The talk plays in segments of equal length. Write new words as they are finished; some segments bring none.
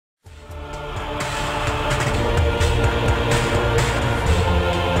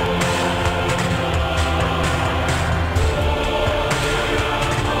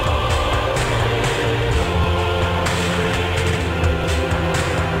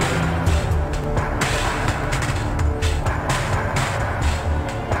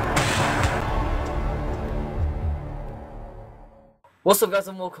What's up, guys,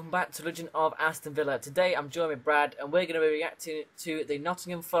 and welcome back to Legend of Aston Villa. Today I'm joined with Brad, and we're going to be reacting to the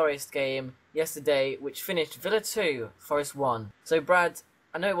Nottingham Forest game yesterday, which finished Villa 2, Forest 1. So, Brad,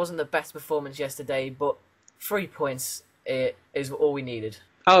 I know it wasn't the best performance yesterday, but 3 points is all we needed.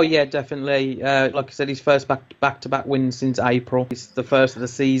 Oh yeah, definitely. Like I said, his first back-to-back win since April. It's the first of the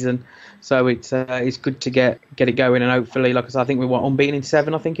season, so it's good to get it going, and hopefully, like I said, I think we were unbeaten in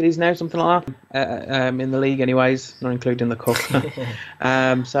 7. I think it is now, something like that, in the league, anyways, not including the cup.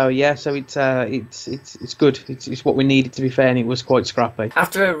 So it's good. It's what we needed, to be fair, and it was quite scrappy.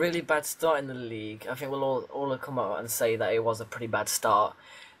 After a really bad start in the league, I think we'll all come out and say that it was a pretty bad start.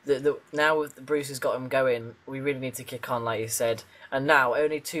 Now with Bruce has got him going, we really need to kick on, like you said. And now,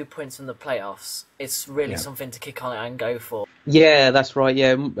 only 2 points from the playoffs. It's really something to kick on and go for. Yeah, that's right,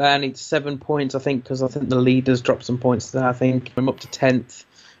 yeah. And it's 7 points, I think, because I think the leaders dropped some points there, I think. I'm up to 10th,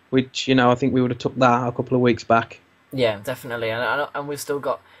 which, I think we would have took that a couple of weeks back. Yeah, definitely. And we've still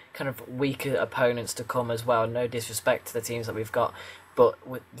got kind of weaker opponents to come as well. No disrespect to the teams that we've got. But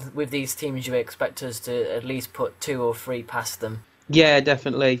with these teams, you expect us to at least put 2 or 3 past them. Yeah,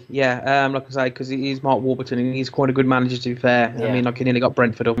 definitely. Yeah, like I say, because he's Mark Warburton and he's quite a good manager, to be fair. Yeah. I mean, he nearly got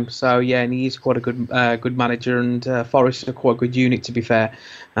Brentford up. So, yeah, and he's quite a good manager, and Forest are quite a good unit, to be fair.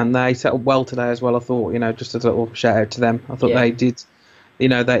 And they set up well today as well, I thought, just a little shout out to them. I thought they did,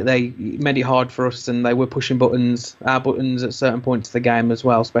 they made it hard for us, and they were pushing our buttons at certain points of the game as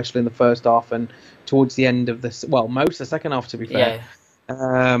well, especially in the first half and towards the end of most of the second half, to be fair.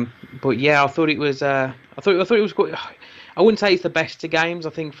 Yeah. But yeah, I thought it was good. I wouldn't say it's the best of games.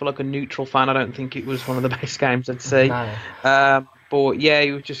 I think for like a neutral fan, I don't think it was one of the best games I'd see. No. But yeah,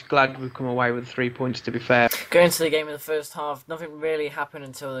 he was just glad we've come away with 3 points, to be fair. Going to the game in the first half, nothing really happened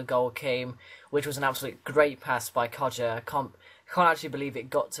until the goal came, which was an absolute great pass by Kodja. I can't actually believe it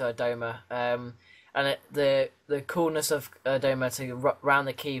got to Adoma. And the coolness of Adoma to round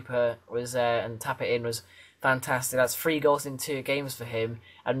the keeper was and tap it in was fantastic. That's 3 goals in 2 games for him,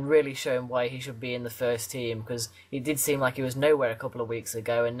 and really showing why he should be in the first team, because he did seem like he was nowhere a couple of weeks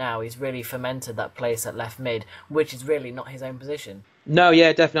ago, and now he's really fermented that place at left mid, which is really not his own position. No,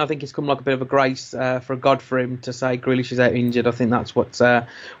 yeah, definitely. I think it's come like a bit of a grace for God for him to say Grealish is out injured. I think that's what's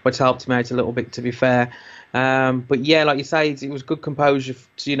helped him out a little bit, to be fair. But yeah, like you say, it was good composure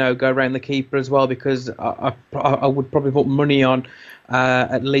to go around the keeper as well, because I would probably put money on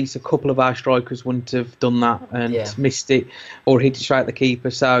at least a couple of our strikers wouldn't have done that and missed it or hit it straight at the keeper.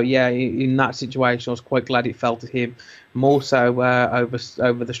 So yeah, in that situation, I was quite glad it fell to him more so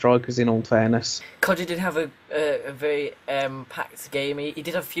over the strikers, in all fairness. Kodja did have a very packed game. He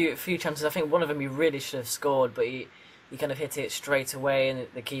did have a few chances. I think one of them he really should have scored, but he kind of hit it straight away, and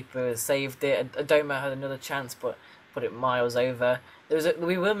the keeper saved it. Adoma had another chance, but put it miles over.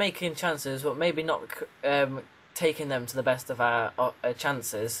 We were making chances, but maybe not taking them to the best of our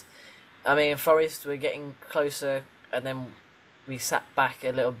chances. I mean, Forest were getting closer, and then we sat back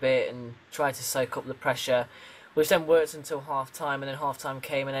a little bit and tried to soak up the pressure, which then worked until half-time, and then half-time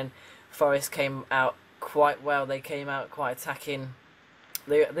came, and then Forest came out quite well. They came out quite attacking.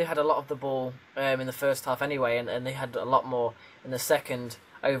 They had a lot of the ball in the first half anyway, and they had a lot more in the second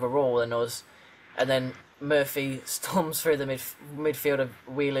overall than us. And then Murphy storms through the midfield of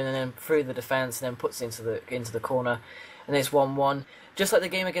Whelan, and then through the defence, and then puts it into the corner, and it's 1-1. Just like the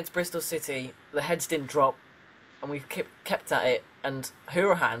game against Bristol City, the heads didn't drop, and we kept at it. And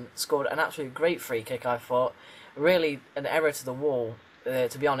Hourihane scored an absolutely great free kick, I thought. Really an error to the wall,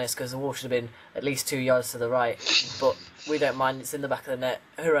 to be honest, because the wall should have been at least 2 yards to the right. But we don't mind, it's in the back of the net.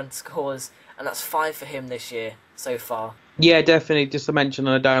 Hourihane scores, and that's 5 for him this year so far. Yeah, definitely. Just to mention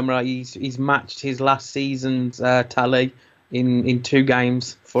on Adoma, he's matched his last season's tally in 2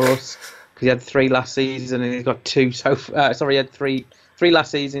 games for us, because he had 3 last season and he's got 2 he had 3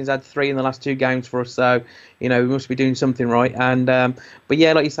 last season. He's had 3 in the last 2 games for us. So we must be doing something right. And but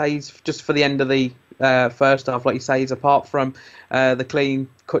yeah, like you say, he's just for the end of the first half, like you say, he's apart from the clean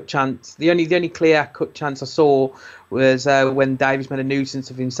cut chance. The only clear cut chance I saw was when Davies made a nuisance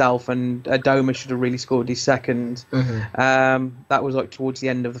of himself, and Adoma should have really scored his second. That was like towards the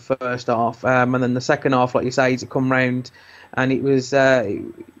end of the first half, and then the second half, like you say, he's come round, and it was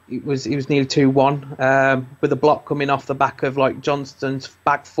nearly 2-1 with a block coming off the back of like Johnston's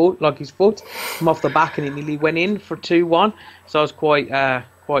back foot, like his foot come off the back, and it nearly went in for 2-1. So I was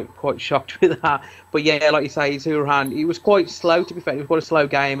quite shocked with that. But yeah, like you say, it's Hourihane. It was quite slow, to be fair. It was quite a slow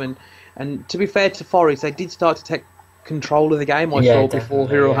game, and to be fair to Forest, they did start to take control of the game. I saw before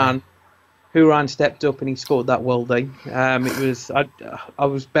Hourihane stepped up and he scored that worldie. I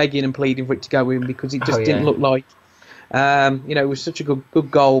was begging and pleading for it to go in, because it just didn't look like. It was such a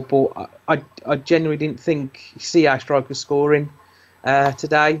good goal, but I genuinely didn't see our strikers scoring.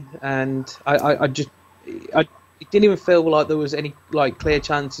 today, and I it didn't even feel like there was any like clear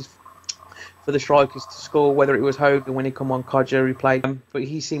chances for the strikers to score, whether it was Hogan when he come on, Codger who played, but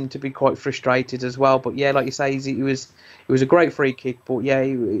he seemed to be quite frustrated as well. But yeah, like you say, it was a great free kick, but yeah,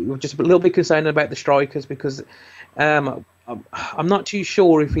 he was just a little bit concerned about the strikers because I'm not too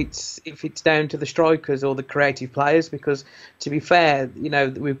sure if it's down to the strikers or the creative players, because to be fair,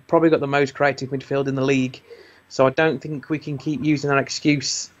 we've probably got the most creative midfield in the league, so I don't think we can keep using that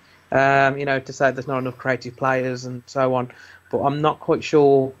excuse, to say there's not enough creative players and so on. But I'm not quite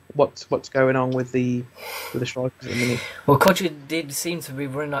sure what's going on with the strikers at the minute. Well, Kodja did seem to be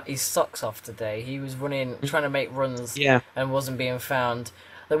running his socks off today. He was trying to make runs, and wasn't being found.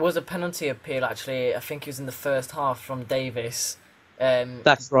 There was a penalty appeal, actually. I think it was in the first half from Davis.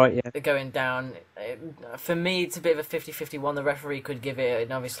 That's right, yeah. Going down. For me, it's a bit of a 50-50 one. The referee could give it,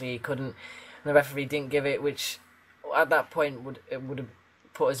 and obviously he couldn't. The referee didn't give it, which at that point would have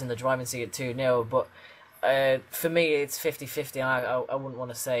put us in the driving seat at 2-0. But for me, it's 50-50, and I wouldn't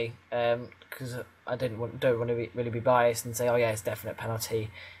want to say, because I don't want to really be biased and say, oh yeah, it's definite penalty.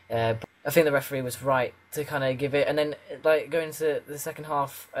 But I think the referee was right to kind of give it. And then, going into the second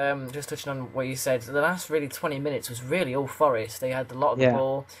half, just touching on what you said, the last really 20 minutes was really all Forest. They had a lot of the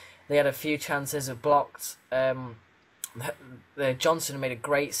ball. They had a few chances that blocked. Johnson made a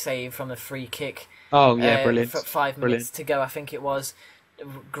great save from the free kick. Oh yeah, brilliant! For 5 minutes to go, I think it was.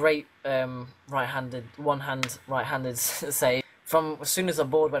 Great right-handed save. From as soon as the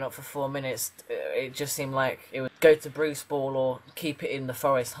board went up for 4 minutes, it just seemed like it would go to Bruce ball or keep it in the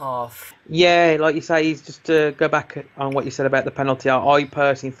Forest half. Yeah, like you say, he's just to go back on what you said about the penalty. I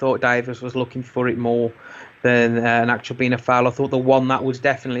personally thought Davis was looking for it more than an actual being a foul. I thought the one that was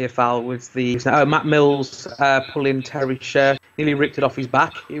definitely a foul was Matt Mills pulling Terry's shirt, nearly ripped it off his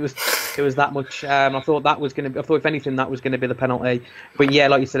back. It was that much. I thought if anything that was going to be the penalty. But yeah,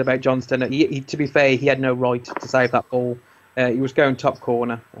 like you said about Johnston, to be fair, he had no right to save that ball. He was going top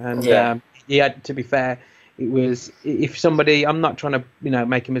corner, and he had, to be fair, it was, if somebody, I'm not trying to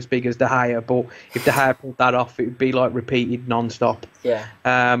make him as big as De Gea, but if De Gea pulled that off, it would be like repeated non-stop. Yeah.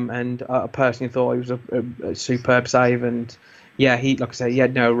 And I personally thought it was a superb save, and yeah, like I say, he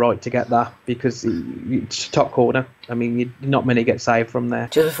had no right to get that because it's top corner. I mean, not many get saved from there.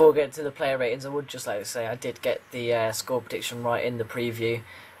 Just before we get to the player ratings, I would just like to say I did get the score prediction right in the preview,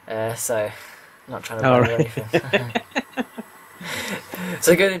 so I'm not trying to blame anything.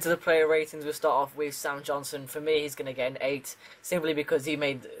 So going into the player ratings, we'll start off with Sam Johnson. For me, he's going to get an 8, simply because he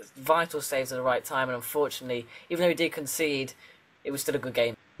made vital saves at the right time, and unfortunately, even though he did concede, it was still a good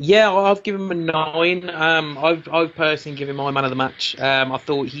game. Yeah, I've given him a 9. I've personally given him my man of the match.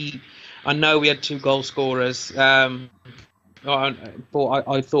 I know we had 2 goal scorers, but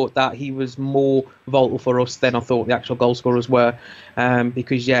I thought that he was more vital for us than I thought the actual goal scorers were,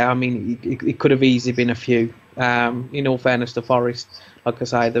 because it could have easily been a few. In all fairness to Forest, like I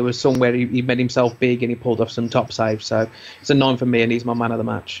say, there was somewhere he made himself big and he pulled off some top saves. So it's a 9 for me, and he's my man of the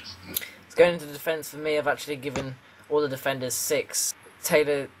match. It's going into the defence for me. I've actually given all the defenders 6.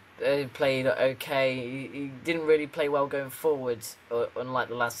 Taylor played okay. He didn't really play well going forward, unlike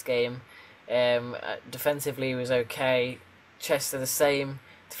the last game. Defensively, he was okay. Chester the same.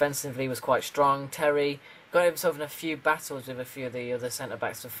 Defensively, was quite strong. Terry got himself in a few battles with a few of the other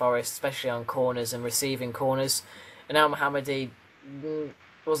centre-backs for Forest, especially on corners and receiving corners. And Al Mohammadi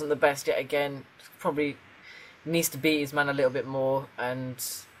wasn't the best yet again. Probably needs to beat his man a little bit more.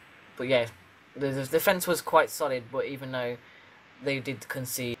 But yeah, the defence was quite solid, but even though they did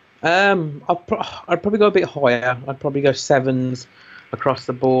concede. I'd probably go a bit higher. I'd probably go 7s across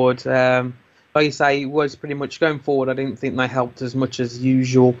the board. Like you say, it was pretty much going forward. I didn't think they helped as much as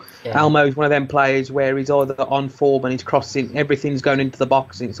usual. Yeah. Almo's one of them players where he's either on form and he's crossing, everything's going into the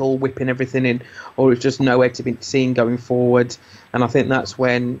box and it's all whipping everything in, or it's just nowhere to be seen going forward. And I think that's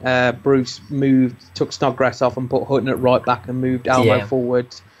when Bruce took Snodgrass off and put Hutton at right back and moved Almo forward.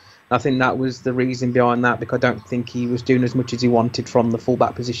 I think that was the reason behind that, because I don't think he was doing as much as he wanted from the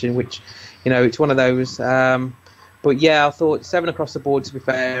fullback position, which, it's one of those. But yeah, I thought 7 across the board, to be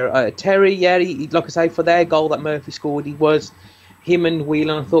fair. Terry, he, like I say, for their goal that Murphy scored, him and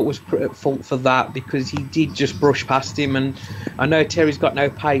Whelan, I thought, was at fault for that, because he did just brush past him. And I know Terry's got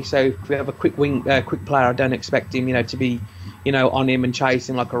no pace, so if we have a quick player, I don't expect him, to be, on him and chase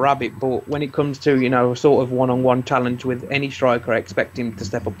him like a rabbit. But when it comes to, a sort of one-on-one challenge with any striker, I expect him to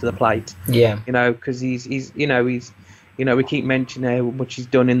step up to the plate. Yeah. Because he's we keep mentioning how much he's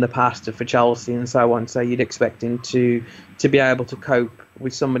done in the past for Chelsea and so on. So you'd expect him to be able to cope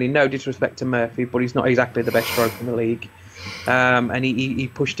with somebody. No disrespect to Murphy, but he's not exactly the best striker in the league. and he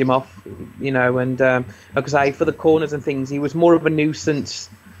pushed him off, and like I say, for the corners and things, he was more of a nuisance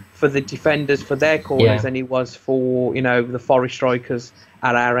for the defenders for their corners than he was for the Forest strikers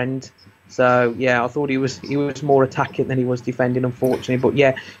at our end. So yeah, I thought he was more attacking than he was defending, unfortunately. But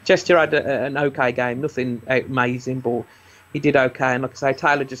yeah, Chester had an okay game, nothing amazing, but he did okay. And like I say,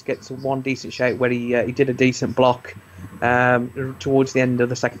 Taylor just gets one decent shot where he did a decent block towards the end of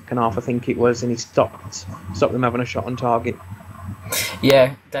the second half, I think it was, and he stopped them having a shot on target.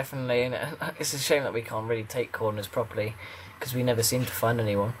 Yeah, definitely, and it's a shame that we can't really take corners properly because we never seem to find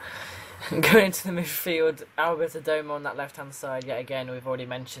anyone. Going into the midfield, Albert Adoma on that left-hand side, yet again, we've already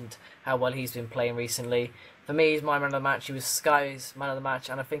mentioned how well he's been playing recently. For me, he's my man of the match. He was Sky's man of the match,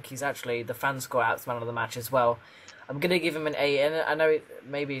 and I think he's actually the FanScoreApp's man of the match as well. I'm going to give him an 8, and I know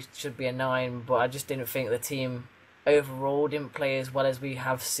maybe it should be a 9, but I just didn't think the team overall didn't play as well as we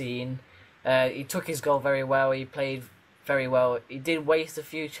have seen. He took his goal very well, he played very well. He did waste a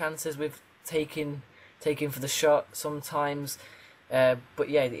few chances with taking for the shot sometimes. But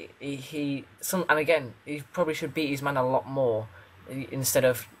yeah, he probably should beat his man a lot more instead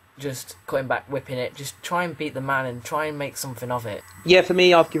of just cutting back, whipping it. Just try and beat the man and try and make something of it. Yeah, for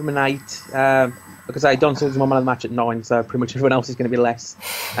me, I've given him an 8. Because Donald's my man of the match at 9, so pretty much everyone else is going to be less.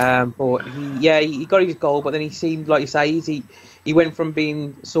 But he got his goal, but then he seemed, like you say, he went from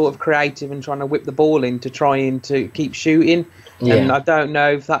being sort of creative and trying to whip the ball in to trying to keep shooting. Yeah. And I don't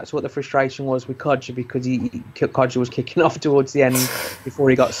know if that's what the frustration was with Codger, because Codger was kicking off towards the end before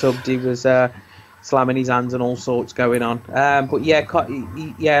he got subbed. He was slamming his hands and all sorts going on. But yeah,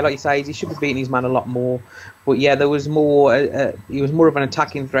 like you say, he should be beating his man a lot more. But yeah, there was more. He was more of an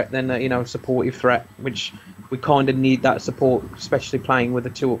attacking threat than a supportive threat, which we kind of need that support, especially playing with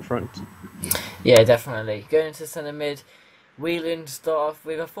the 2 up front. Yeah, definitely. Going into centre mid, Whelan to start off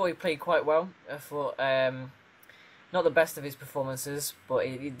with. I thought he played quite well. I thought not the best of his performances, but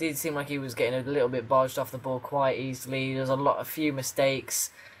it did seem like he was getting a little bit barged off the ball quite easily. There was a few mistakes,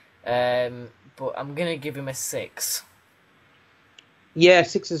 but I'm gonna give him a 6. Yeah,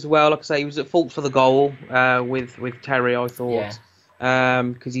 6 as well. Like I say, he was at fault for the goal with Terry, I thought.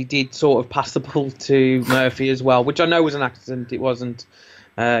 Because he did sort of pass the ball to Murphy as well, which I know was an accident. It wasn't,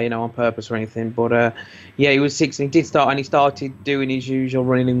 on purpose or anything. But he was 6 and he started doing his usual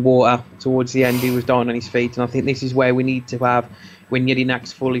running in water towards the end. He was down on his feet, and I think this is where we need to have when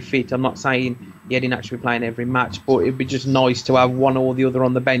Jedinak's fully fit. I'm not saying Jedinak should be playing every match, but it'd be just nice to have one or the other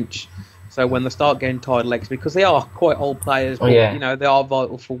on the bench. So when they start getting tired legs, because they are quite old players, but they are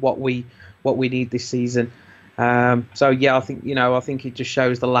vital for what we need this season. So yeah, I think it just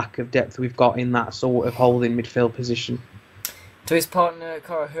shows the lack of depth we've got in that sort of holding midfield position. To his partner,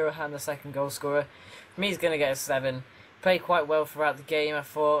 Kara Hurahan, the second goal scorer, for me he's going to get a 7. Played quite well throughout the game. I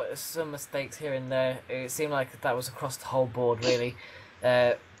thought some mistakes here and there. It seemed like that was across the whole board really.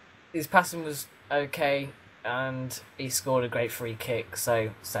 His passing was okay, and he scored a great free kick,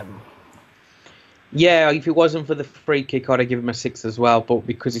 so 7. Yeah, if it wasn't for the free kick, I'd have given him a 6 as well. But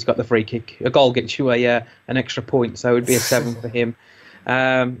because he's got the free kick, a goal gets you an extra point, so it would be a 7 for him.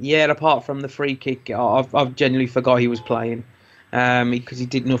 Apart from the free kick, I've genuinely forgot he was playing because he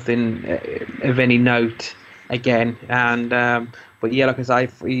did nothing of any note again. And but yeah, like I say,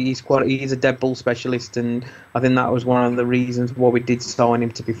 he's a dead ball specialist, and I think that was one of the reasons why we did sign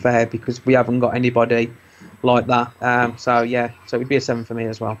him. To be fair, because we haven't got anybody like that. So it would be a 7 for me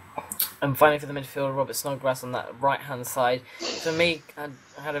as well. And finally for the midfield, Robert Snodgrass on that right-hand side. For me,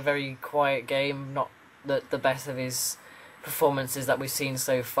 had a very quiet game, not the best of his performances that we've seen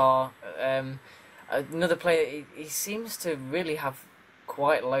so far. Another player, he seems to really have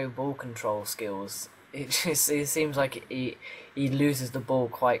quite low ball control skills. It seems like he loses the ball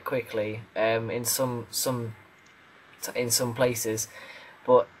quite quickly in some places.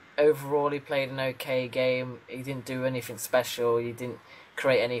 But overall, he played an okay game. He didn't do anything special. He didn't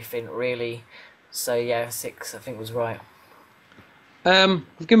create anything really, so yeah, 6 I think was right. I've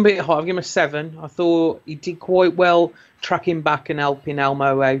given him a bit high. I've given him a 7. I thought he did quite well tracking back and helping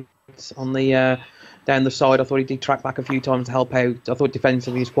Elmo out on the down the side. I thought he did track back a few times to help out. I thought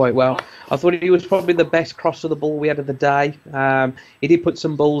defensively he was quite well. I thought he was probably the best cross of the ball we had of the day. He did put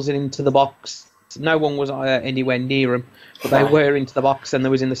some balls into the box. No one was anywhere near him, but they were into the box, and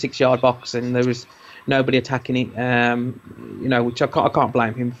there was in the 6-yard box, and there was nobody attacking it, which I can't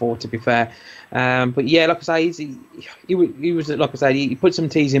blame him for, to be fair. But yeah, like I say, he was like I say, he put some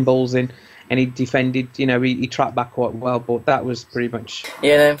teasing balls in, and he defended. He tracked back quite well, but that was pretty much.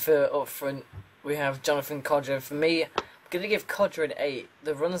 Yeah, then for up front, we have Jonathan Codger. For me, I'm going to give Codger an 8.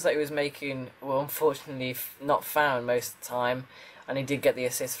 The runs that he was making were unfortunately not found most of the time, and he did get the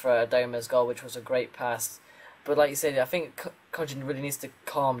assist for Adoma's goal, which was a great pass. But like you said, I think Codgin really needs to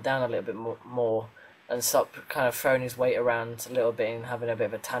calm down a little bit more and stop kind of throwing his weight around a little bit and having a bit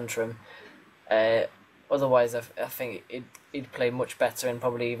of a tantrum. Otherwise, I think he'd play much better and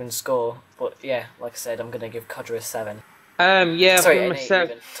probably even score. But yeah, like I said, I'm going to give Codger a 7. Yeah, Sorry, I'll give him an a 8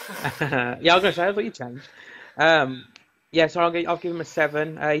 7. even. Yeah, I was going to say, I thought you changed. Yeah, so I'll give him a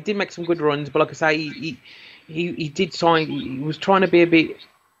 7. He did make some good runs, but like I say, he did sign. He was trying to be a bit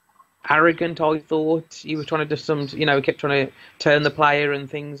arrogant. I thought he was trying to do some. You know, he kept trying to turn the player and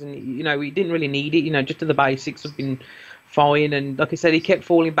things, and you know, he didn't really need it. You know, just to the basics have been fine. And like I said, he kept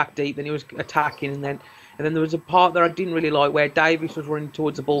falling back deep, and he was attacking, and then there was a part that I didn't really like where Davis was running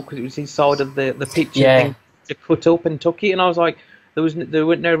towards the ball because it was his side of the pitch and Yeah. things to cut up and took it, and I was like. There was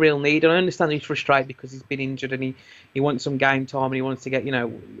no real need, and I understand he's frustrated because he's been injured and he wants some game time and he wants to get, you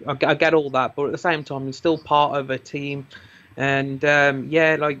know, I get all that, but at the same time he's still part of a team, and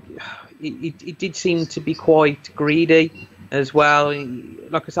yeah, like it did seem to be quite greedy as well.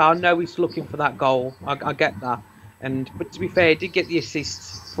 Like I said, I know he's looking for that goal. I get that, but to be fair, he did get the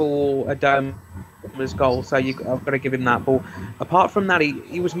assist for Adoma's goal, so I've got to give him that. But apart from that,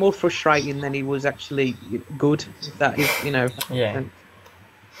 he was more frustrating than he was actually good. If that is, you know. Yeah.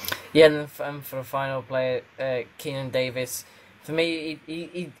 Yeah, and for the final player, Keenan Davis. For me,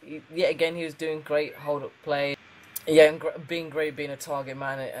 he yet again he was doing great hold up play. Yeah, and being great, being a target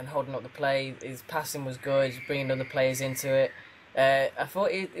man and holding up the play. His passing was good, bringing other players into it. I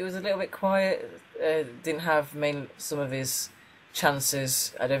thought it was a little bit quiet. Didn't have some of his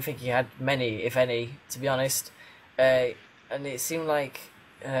chances. I don't think he had many, if any, to be honest. And it seemed like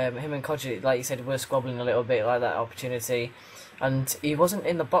him and Kodji, like you said, were squabbling a little bit, like that opportunity. And he wasn't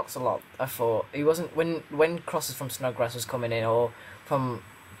in the box a lot, I thought. He wasn't when crosses from Snodgrass was coming in, or from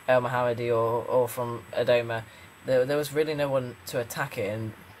El Mohammadi, or from Adoma. There was really no one to attack it,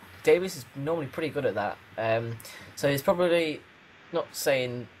 and Davis is normally pretty good at that. So he's probably not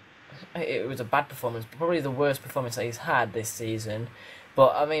saying it was a bad performance, but probably the worst performance that he's had this season.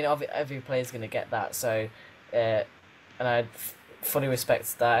 But I mean, every player's going to get that. So, and I fully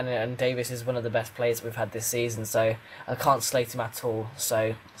respect that. And Davis is one of the best players we've had this season. So I can't slate him at all.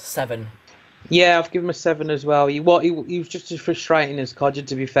 So 7. Yeah, I've given him a 7 as well. He was just as frustrating as Codger,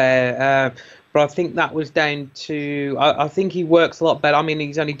 to be fair. But I think that was down to... I think he works a lot better. I mean,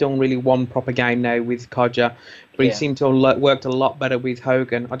 he's only done really one proper game now with Codger, but he seemed to have worked a lot better with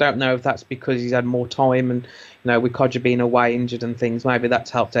Hogan. I don't know if that's because he's had more time and, you know, with Codger being away injured and things, maybe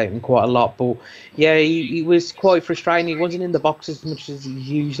that's helped out him quite a lot. But, yeah, he was quite frustrating. He wasn't in the box as much as he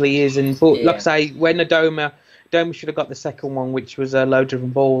usually is. But like I say, when Adoma should have got the second one, which was a low-driven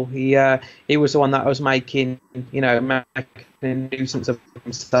ball. He was the one that was making a nuisance of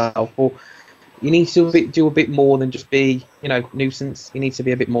himself. But he needs to do a bit more than just be, nuisance. He needs to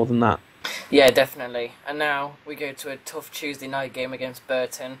be a bit more than that. Yeah, definitely. And now we go to a tough Tuesday night game against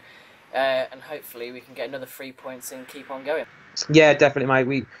Burton, and hopefully we can get another 3 points and keep on going. Yeah, definitely,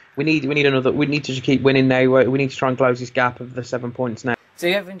 mate. We need another. We need to just keep winning now. We need to try and close this gap of the 7 points now. So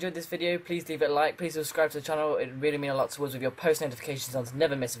if you have enjoyed this video, please leave it a like. Please subscribe to the channel. It really means a lot to us with your post notifications on to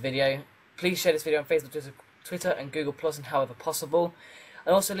never miss a video. Please share this video on Facebook, Twitter and Google Plus and however possible.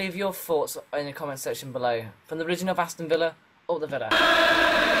 And also leave your thoughts in the comment section below. From the region of Aston Villa, up the Villa.